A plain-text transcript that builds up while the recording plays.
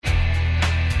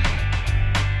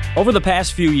Over the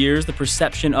past few years, the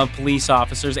perception of police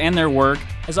officers and their work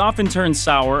has often turned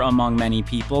sour among many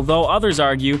people, though others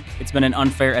argue it's been an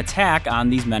unfair attack on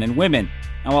these men and women.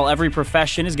 Now, while every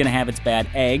profession is going to have its bad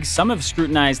eggs, some have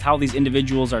scrutinized how these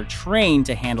individuals are trained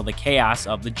to handle the chaos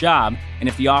of the job, and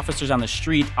if the officers on the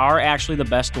street are actually the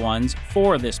best ones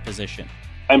for this position.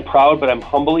 I'm proud, but I'm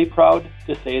humbly proud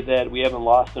to say that we haven't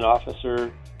lost an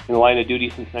officer in the line of duty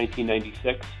since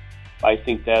 1996. I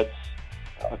think that's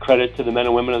a credit to the men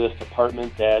and women of this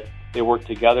department that they work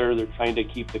together. They're trying to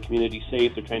keep the community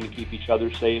safe. They're trying to keep each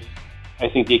other safe. I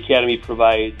think the Academy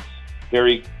provides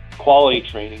very quality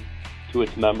training to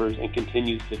its members and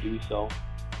continues to do so.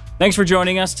 Thanks for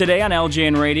joining us today on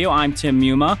LJN Radio. I'm Tim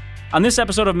Muma. On this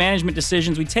episode of Management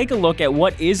Decisions, we take a look at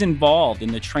what is involved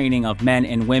in the training of men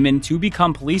and women to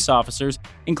become police officers,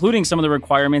 including some of the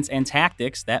requirements and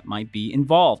tactics that might be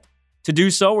involved. To do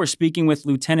so, we're speaking with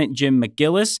Lieutenant Jim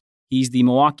McGillis. He's the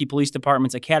Milwaukee Police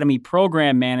Department's Academy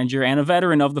Program Manager and a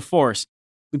veteran of the force.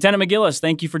 Lieutenant McGillis,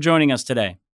 thank you for joining us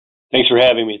today. Thanks for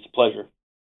having me. It's a pleasure.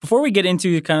 Before we get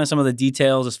into kind of some of the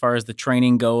details as far as the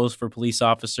training goes for police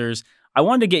officers, I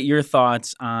wanted to get your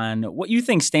thoughts on what you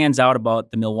think stands out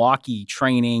about the Milwaukee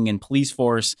training and police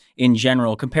force in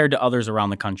general compared to others around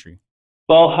the country.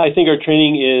 Well, I think our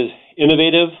training is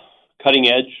innovative, cutting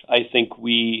edge. I think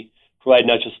we provide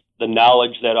not just the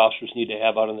knowledge that officers need to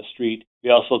have out on the street. We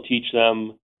also teach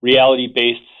them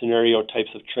reality-based scenario types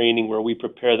of training where we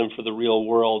prepare them for the real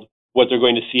world, what they're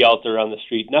going to see out there on the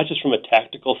street, not just from a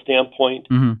tactical standpoint.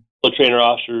 We'll train our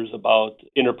officers about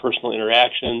interpersonal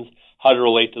interactions, how to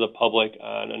relate to the public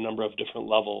on a number of different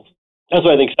levels. That's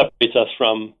what I think separates us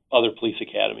from other police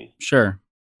academies. Sure.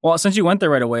 Well, since you went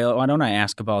there right away, why don't I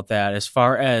ask about that? As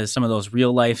far as some of those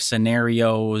real-life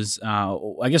scenarios,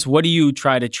 I guess, what do you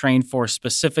try to train for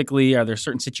specifically? Are there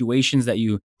certain situations that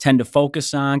you tend to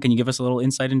focus on? Can you give us a little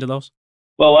insight into those?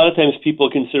 Well, a lot of times people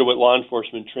consider what law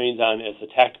enforcement trains on as a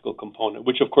tactical component,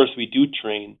 which, of course, we do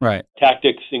train. Right.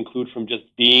 Tactics include from just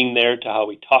being there to how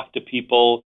we talk to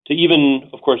people, to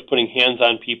even, of course, putting hands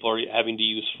on people or having to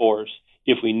use force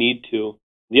if we need to.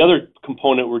 The other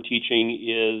component we're teaching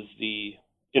is the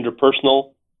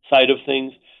interpersonal side of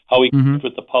things, how we connect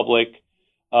with the public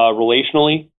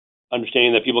relationally,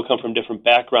 understanding that people come from different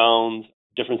backgrounds,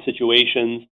 different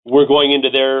situations. We're going into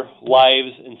their lives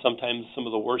and sometimes some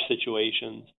of the worst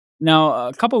situations. Now,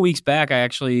 a couple of weeks back, I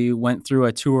actually went through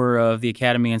a tour of the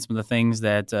Academy and some of the things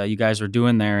that you guys were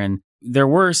doing there, and there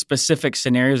were specific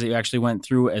scenarios that you actually went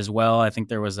through as well. I think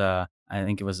there was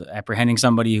it was apprehending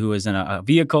somebody who was in a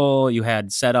vehicle. You had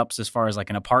setups as far as like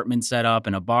an apartment setup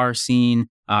and a bar scene.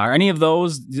 Are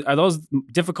those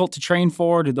difficult to train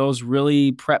for? Do those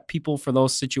really prep people for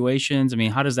those situations? I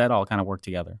mean, how does that all kind of work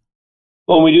together?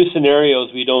 Well, when we do scenarios,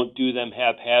 we don't do them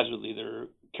haphazardly. They're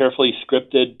carefully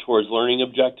scripted towards learning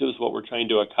objectives, what we're trying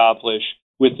to accomplish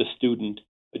with the student.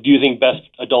 Using best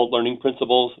adult learning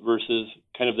principles versus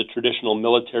kind of the traditional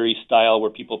military style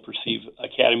where people perceive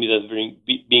academies as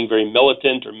being very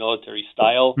militant or military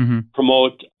style.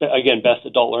 Promote, again, best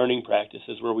adult learning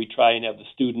practices where we try and have the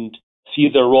student see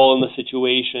their role in the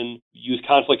situation, use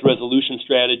conflict resolution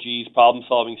strategies,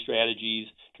 problem-solving strategies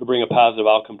to bring a positive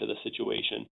outcome to the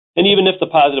situation. And even if the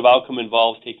positive outcome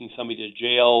involves taking somebody to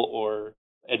jail or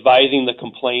advising the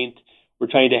complaint,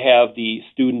 we're trying to have the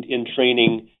student in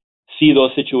training see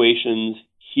those situations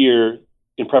here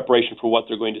in preparation for what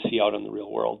they're going to see out in the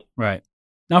real world. Right.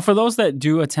 Now, for those that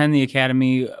do attend the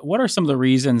Academy, what are some of the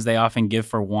reasons they often give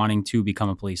for wanting to become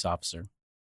a police officer?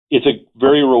 It's a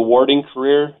very rewarding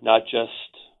career, not just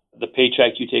the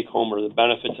paycheck you take home or the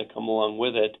benefits that come along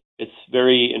with it. It's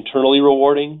very internally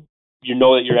rewarding. You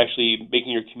know that you're actually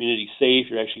making your community safe.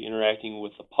 You're actually interacting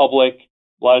with the public.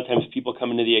 A lot of times people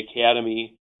come into the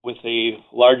Academy with a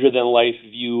larger-than-life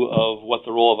view of what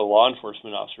the role of a law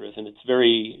enforcement officer is, and it's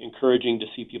very encouraging to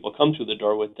see people come through the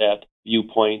door with that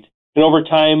viewpoint. And over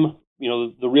time,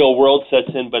 the real world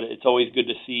sets in, but it's always good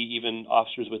to see even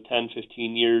officers with 10,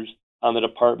 15 years on the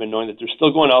department knowing that they're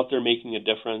still going out there making a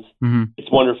difference.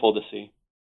 It's wonderful to see.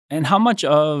 And how much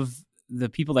of the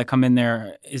people that come in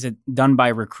there, is it done by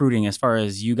recruiting as far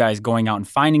as you guys going out and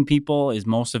finding people? Is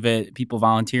most of it people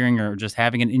volunteering or just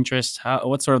having an interest?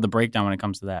 What's sort of the breakdown when it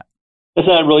comes to that? That's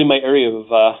not really my area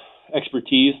of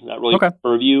expertise, not really my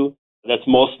purview. That's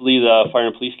mostly the Fire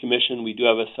and Police Commission. We do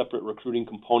have a separate recruiting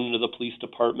component of the police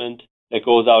department that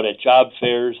goes out at job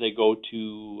fairs. They go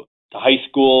to high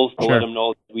schools to let them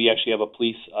know we actually have a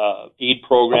police aid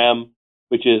program,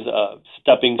 which is a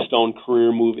stepping stone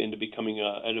career move into becoming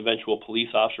an eventual police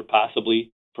officer, possibly,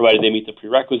 provided they meet the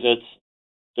prerequisites.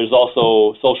 There's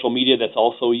also social media that's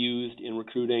also used in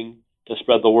recruiting to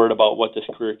spread the word about what this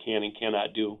career can and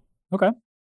cannot do. Okay.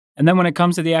 And then when it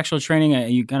comes to the actual training,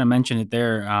 you kind of mentioned it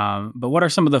there, but what are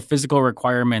some of the physical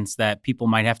requirements that people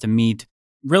might have to meet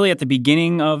really at the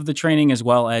beginning of the training as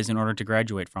well as in order to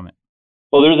graduate from it?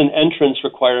 Well, there's an entrance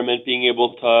requirement, being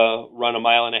able to run a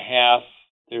mile and a half.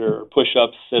 There are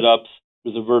push-ups, sit-ups.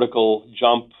 There's a vertical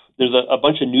jump. There's a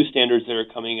bunch of new standards that are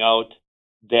coming out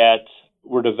that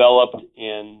were developed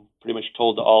and pretty much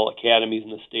told to all academies in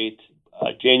the state.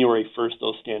 January 1st,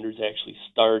 those standards actually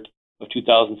start of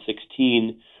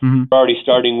 2016. Mm-hmm. We're already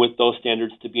starting with those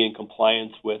standards to be in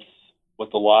compliance with what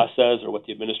the law says or what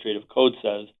the administrative code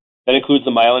says. That includes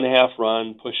a mile and a half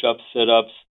run, push-ups,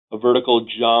 sit-ups, a vertical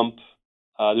jump.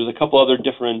 There's a couple other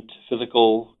different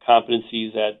physical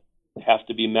competencies that have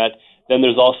to be met. Then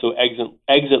there's also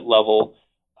exit level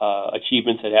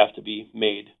achievements that have to be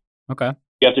made. Okay.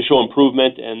 You have to show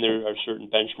improvement, and there are certain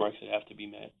benchmarks that have to be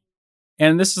met.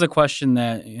 And this is a question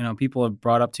that, people have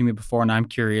brought up to me before, and I'm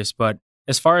curious, but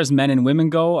as far as men and women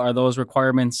go, are those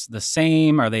requirements the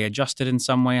same? Are they adjusted in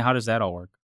some way? How does that all work?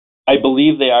 I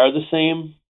believe they are the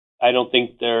same. I don't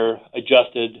think they're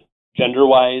adjusted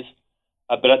gender-wise,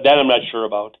 but that I'm not sure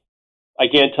about. I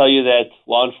can't tell you that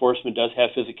law enforcement does have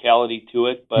physicality to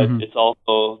it, but it's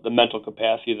also the mental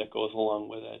capacity that goes along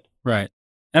with it. Right.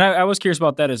 And I was curious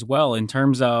about that as well in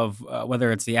terms of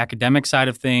whether it's the academic side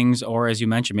of things or, as you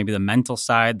mentioned, maybe the mental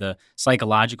side, the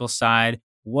psychological side.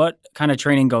 What kind of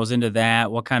training goes into that?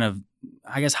 What kind of,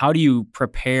 how do you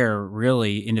prepare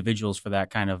really individuals for that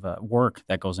kind of work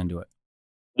that goes into it?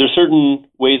 There's certain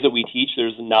ways that we teach.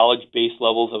 There's knowledge-based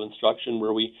levels of instruction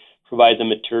where we provide the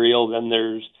material. Then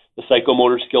there's the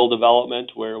psychomotor skill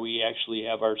development where we actually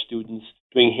have our students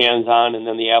doing hands-on and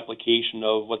then the application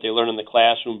of what they learn in the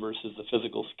classroom versus the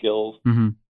physical skills. Mm-hmm.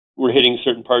 We're hitting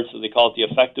certain parts of, they call it the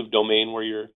affective domain, where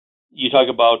you talk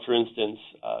about, for instance,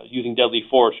 using deadly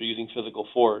force or using physical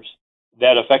force.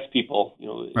 That affects people.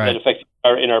 Right. That affects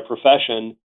in our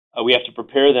profession. We have to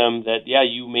prepare them that,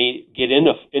 you may get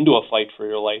into a fight for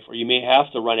your life, or you may have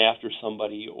to run after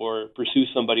somebody or pursue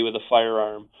somebody with a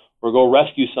firearm or go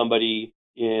rescue somebody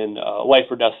in a life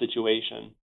or death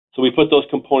situation. So we put those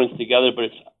components together, but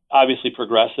it's obviously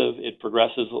progressive. It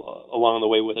progresses along the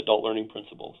way with adult learning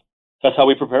principles. That's how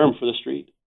we prepare them for the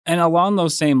street. And along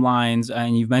those same lines,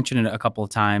 and you've mentioned it a couple of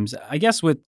times, I guess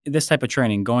with this type of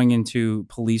training, going into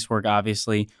police work,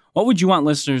 obviously, what would you want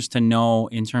listeners to know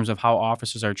in terms of how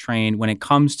officers are trained when it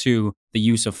comes to the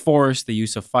use of force, the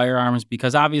use of firearms?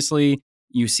 Because obviously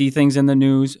you see things in the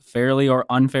news, fairly or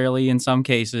unfairly in some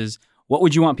cases. What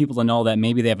would you want people to know that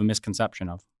maybe they have a misconception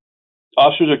of?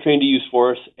 Officers are trained to use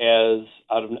force as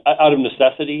out of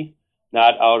necessity,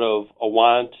 not out of a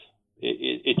want.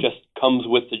 It just comes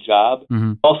with the job.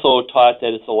 Mm-hmm. Also taught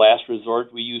that it's a last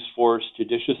resort. We use force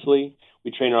judiciously.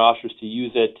 We train our officers to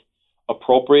use it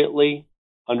appropriately,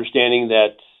 understanding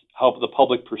that how the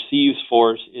public perceives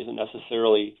force isn't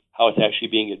necessarily how it's actually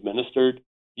being administered.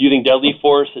 Using deadly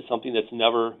force is something that's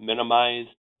never minimized,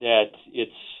 that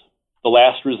it's the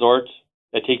last resort,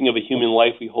 that taking of a human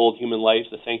life, we hold human life,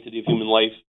 the sanctity of human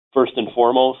life, first and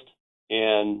foremost.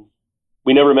 And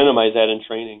we never minimize that in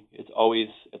training. It's always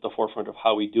at the forefront of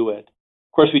how we do it.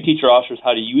 Of course, we teach our officers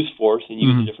how to use force and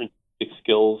use the different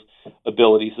skills,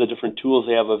 abilities, the different tools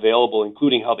they have available,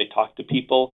 including how they talk to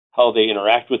people, how they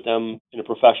interact with them in a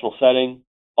professional setting,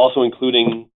 also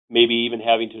including maybe even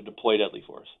having to deploy deadly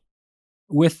force.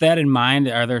 With that in mind,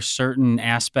 are there certain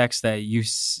aspects that you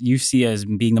see as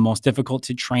being the most difficult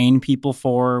to train people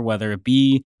for, whether it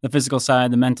be the physical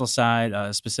side, the mental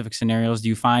side, specific scenarios? Do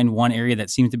you find one area that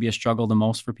seems to be a struggle the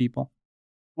most for people?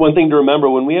 One thing to remember,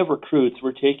 when we have recruits,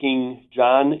 we're taking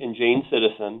John and Jane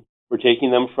Citizen, we're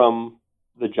taking them from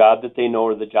the job that they know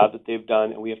or the job that they've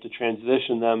done, and we have to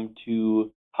transition them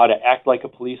to how to act like a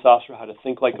police officer, how to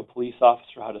think like a police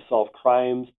officer, how to solve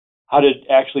crimes, how to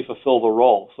actually fulfill the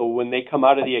role. So when they come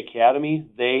out of the academy,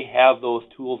 they have those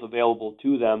tools available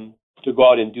to them to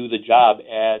go out and do the job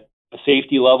at a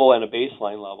safety level and a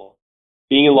baseline level.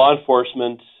 Being in law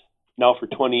enforcement now for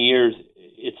 20 years,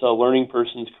 it's a learning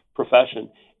person's profession.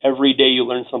 Every day you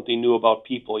learn something new about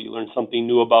people. You learn something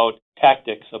new about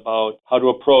tactics, about how to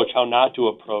approach, how not to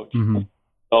approach. Mm-hmm.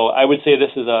 So I would say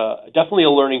this is definitely a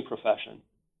learning profession.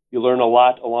 You learn a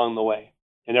lot along the way,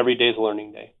 and every day is a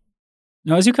learning day.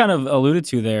 Now, as you kind of alluded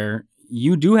to there,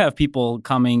 you do have people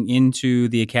coming into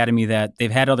the academy that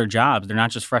they've had other jobs. They're not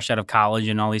just fresh out of college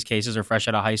in all these cases or fresh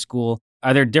out of high school.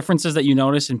 Are there differences that you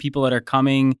notice in people that are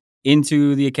coming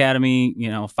into the academy,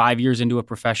 5 years into a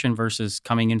profession versus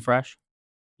coming in fresh?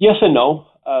 Yes and no.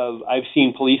 I've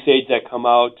seen police aides that come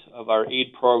out of our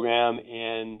aide program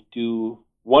and do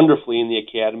wonderfully in the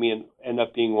academy and end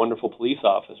up being wonderful police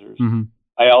officers. Mm-hmm.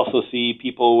 I also see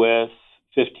people with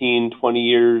 15, 20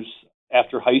 years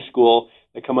after high school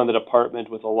that come on the department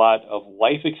with a lot of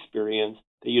life experience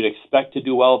that you'd expect to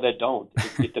do well that don't.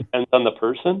 It depends on the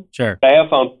person. Sure. I have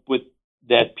found with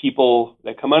that people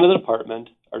that come onto the department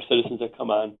are citizens that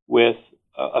come on with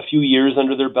a few years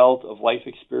under their belt of life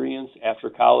experience after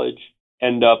college,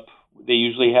 they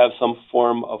usually have some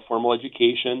form of formal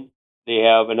education. They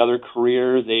have another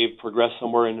career. They've progressed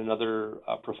somewhere in another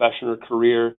profession or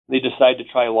career. They decide to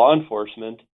try law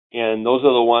enforcement, and those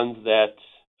are the ones that,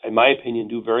 in my opinion,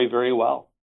 do very, very well.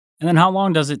 And then how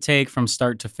long does it take from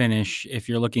start to finish if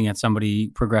you're looking at somebody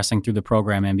progressing through the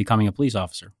program and becoming a police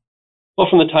officer? Well,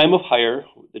 from the time of hire,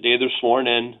 the day they're sworn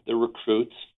in, they're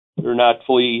recruits. They're not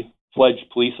fully fledged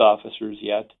police officers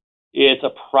yet. It's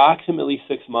approximately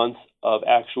 6 months of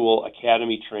actual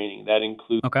academy training. That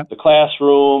includes the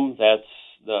classroom, that's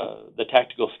the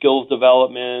tactical skills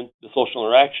development, the social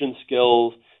interaction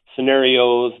skills,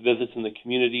 scenarios, visits in the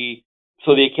community.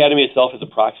 So the academy itself is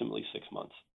approximately 6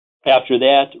 months. After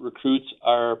that, recruits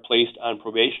are placed on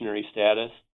probationary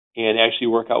status and actually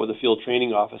work out with a field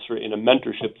training officer in a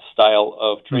mentorship style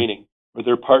of training, where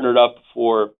they're partnered up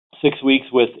for 6 weeks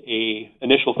with a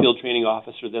initial field training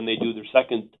officer, then they do their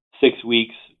second 6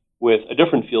 weeks with a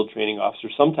different field training officer,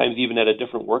 sometimes even at a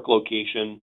different work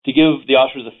location, to give the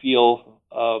officers a feel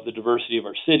of the diversity of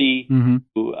our city,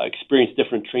 to experience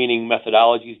different training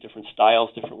methodologies, different styles,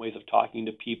 different ways of talking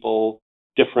to people,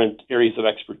 different areas of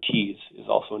expertise is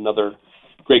also another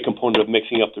great component of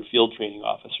mixing up their field training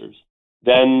officers.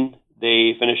 Then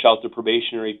they finish out their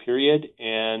probationary period,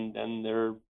 and then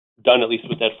they're done at least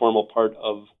with that formal part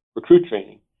of recruit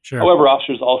training. Sure. However,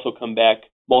 officers also come back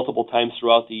multiple times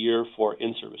throughout the year for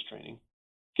in-service training.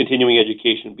 Continuing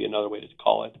education would be another way to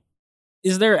call it.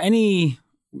 Is there any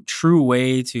true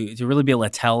way to really be able to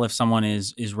tell if someone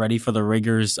is ready for the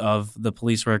rigors of the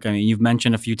police work? I mean, you've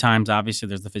mentioned a few times, obviously,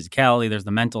 there's the physicality, there's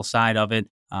the mental side of it.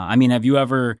 Have you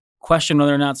ever questioned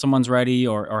whether or not someone's ready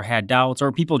or had doubts,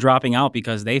 or people dropping out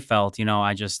because they felt,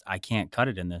 I can't cut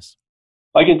it in this?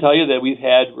 I can tell you that we've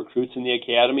had recruits in the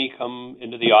academy come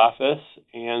into the office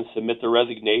and submit their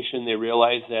resignation. They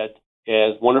realize that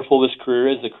as wonderful this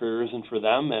career is, the career isn't for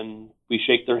them, and we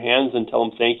shake their hands and tell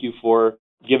them thank you for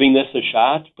giving this a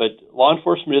shot. But law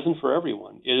enforcement isn't for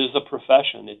everyone. It is a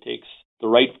profession. It takes the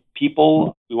right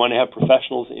people. We want to have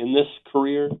professionals in this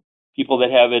career, people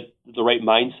that have the right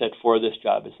mindset for this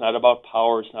job. It's not about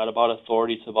power. It's not about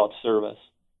authority. It's about service.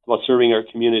 It's about serving our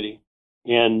community.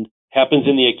 And happens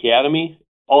in the academy.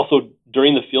 Also,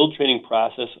 during the field training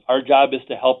process, our job is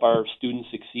to help our students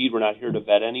succeed. We're not here to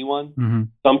vet anyone.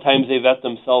 Sometimes they vet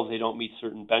themselves. They don't meet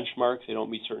certain benchmarks. They don't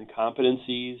meet certain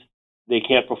competencies. They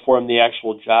can't perform the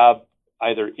actual job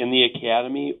either in the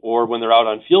academy or when they're out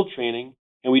on field training.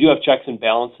 And we do have checks and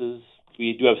balances.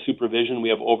 We do have supervision. We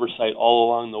have oversight all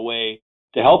along the way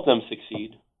to help them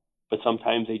succeed. But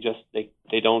sometimes they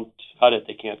don't cut it.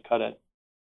 They can't cut it.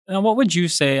 Now, what would you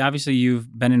say, obviously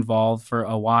you've been involved for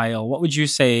a while, what would you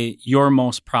say you're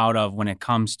most proud of when it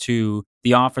comes to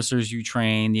the officers you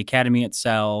train, the academy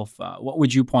itself? What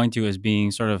would you point to as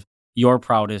being sort of your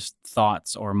proudest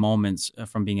thoughts or moments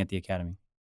from being at the academy?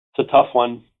 It's a tough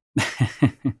one.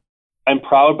 I'm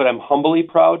proud, but I'm humbly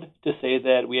proud to say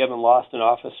that we haven't lost an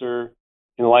officer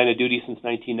in the line of duty since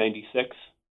 1996.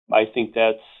 I think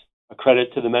that's a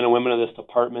credit to the men and women of this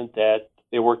department that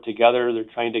they work together. They're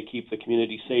trying to keep the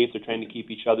community safe. They're trying to keep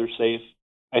each other safe.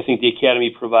 I think the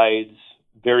academy provides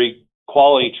very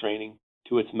quality training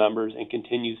to its members and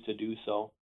continues to do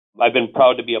so. I've been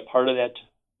proud to be a part of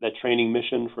that training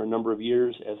mission for a number of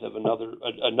years, as have a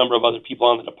number of other people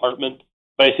on the department.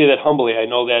 But I say that humbly. I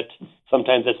know that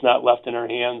sometimes it's not left in our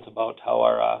hands about how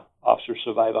our officers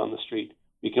survive on the street.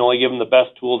 We can only give them the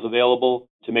best tools available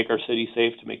to make our city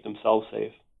safe, to make themselves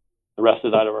safe. The rest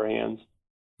is out of our hands.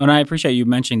 And I appreciate you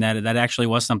mentioning that. That actually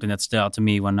was something that stood out to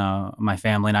me when my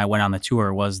family and I went on the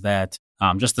tour, was that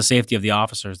just the safety of the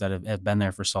officers that have been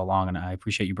there for so long. And I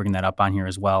appreciate you bringing that up on here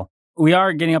as well. We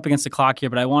are getting up against the clock here,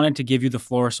 but I wanted to give you the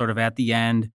floor sort of at the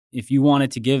end. If you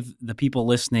wanted to give the people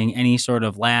listening any sort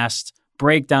of last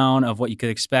breakdown of what you could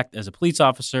expect as a police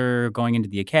officer going into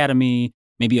the academy,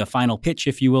 maybe a final pitch,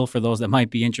 if you will, for those that might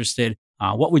be interested,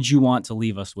 what would you want to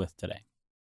leave us with today?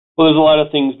 Well, there's a lot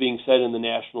of things being said in the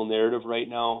national narrative right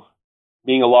now.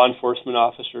 Being a law enforcement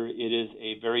officer, it is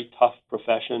a very tough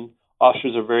profession.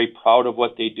 Officers are very proud of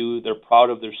what they do. They're proud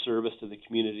of their service to the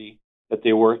community that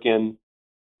they work in.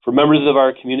 For members of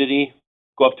our community,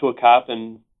 go up to a cop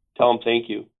and tell them thank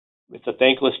you. It's a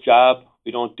thankless job.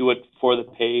 We don't do it for the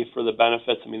pay, for the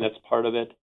benefits. I mean, that's part of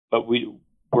it. But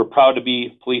we're proud to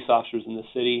be police officers in the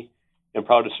city and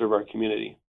proud to serve our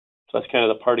community. So that's kind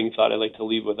of the parting thought I'd like to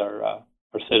leave with our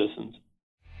citizens.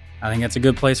 I think that's a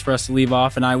good place for us to leave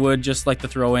off, and I would just like to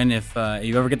throw in, if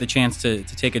you ever get the chance to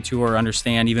take a tour or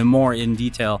understand even more in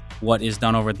detail what is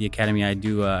done over at the Academy, I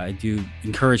do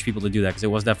encourage people to do that, because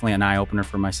it was definitely an eye-opener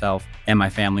for myself and my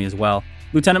family as well.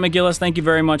 Lieutenant McGillis, thank you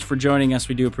very much for joining us.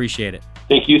 We do appreciate it.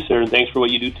 Thank you, sir, and thanks for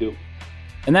what you do too.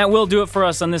 And that will do it for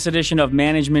us on this edition of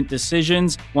Management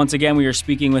Decisions. Once again, we are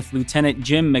speaking with Lieutenant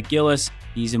Jim McGillis.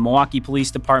 He's a Milwaukee Police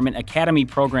Department Academy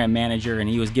Program Manager, and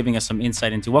he was giving us some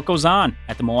insight into what goes on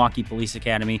at the Milwaukee Police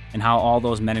Academy and how all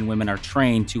those men and women are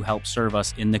trained to help serve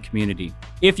us in the community.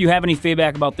 If you have any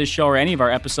feedback about this show or any of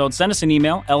our episodes, send us an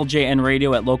email,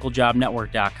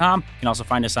 ljnradio@localjobnetwork.com. You can also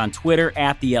find us on Twitter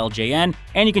 @TheLJN,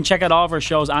 and you can check out all of our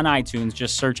shows on iTunes.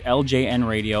 Just search LJN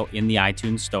Radio in the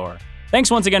iTunes Store. Thanks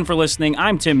once again for listening.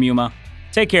 I'm Tim Muma.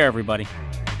 Take care, everybody.